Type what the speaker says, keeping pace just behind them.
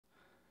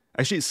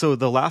Actually, so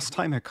the last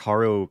time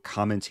Hikaru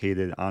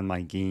commentated on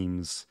my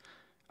games,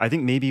 I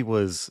think maybe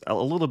was a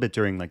little bit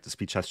during like the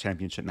Speed Chess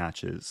Championship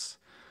matches.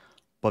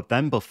 But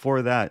then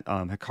before that,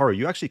 Hikaru,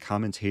 you actually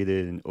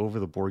commentated an over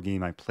the board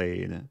game I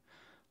played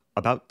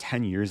about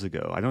 10 years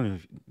ago.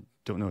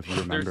 Don't know if you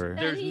There's remember.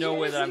 there's 10 no way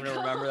years that I'm gonna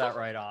remember that ago.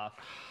 right off.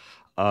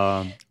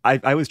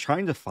 I was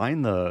trying to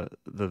find the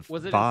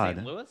Was it in St.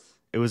 VOD. Louis?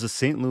 It was a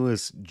St.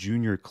 Louis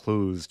Junior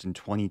closed in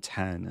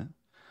 2010,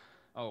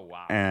 Oh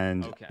wow.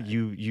 and Okay.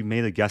 you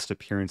made a guest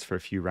appearance for a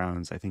few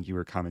rounds. I think you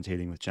were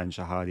commentating with Jen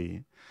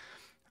Shahadi.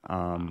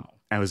 Wow.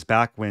 And it was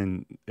back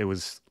when it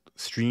was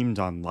streamed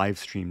on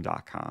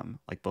livestream.com,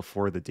 like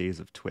before the days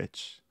of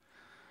Twitch.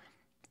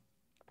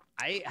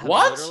 I have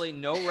What? literally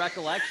no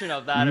recollection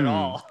of that at Mm.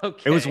 all.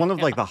 It was Okay. one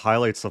of like the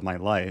highlights of my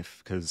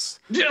life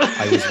because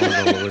I was one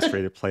of the lowest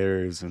rated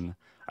players, and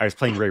I was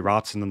playing Ray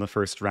Robson in the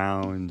first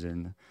round,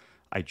 and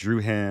I drew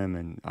him,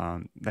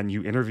 and then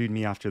you interviewed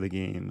me after the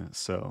game.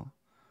 So,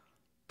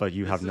 but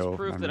you have This is no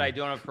proof that I memory.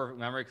 don't have perfect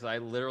memory because I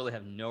literally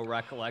have no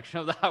recollection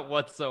of that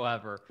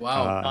whatsoever.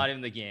 Wow. Not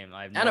even the game.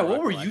 I have no Anna, what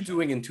were you recollection.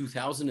 doing in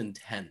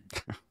 2010?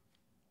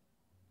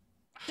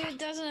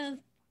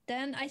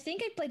 2010, I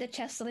think I played the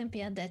Chess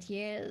Olympiad that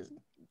year.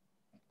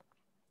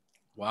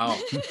 Wow.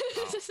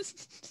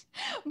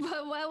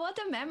 But well, what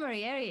a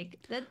memory, Eric.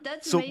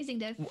 That's So, amazing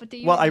that to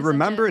you well, it I was such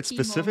remember a it key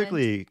moment.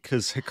 specifically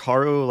because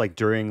Hikaru, like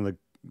during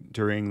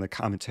the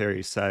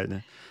commentary,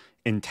 said,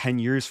 "In 10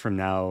 years from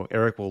now,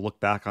 Eric will look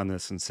back on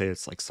this and say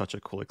it's like such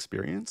a cool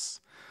experience."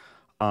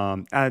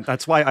 And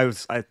that's why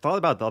I thought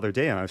about it the other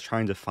day, and I was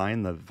trying to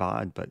find the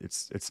VOD, but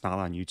it's not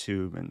on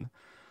YouTube, and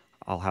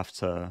I'll have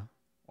to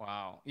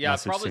Wow. Yeah,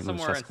 message probably St. Louis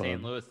somewhere Chess in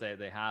St. Club. Louis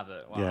they have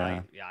it. Wow.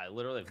 Yeah. I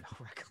literally have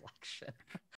no recollection.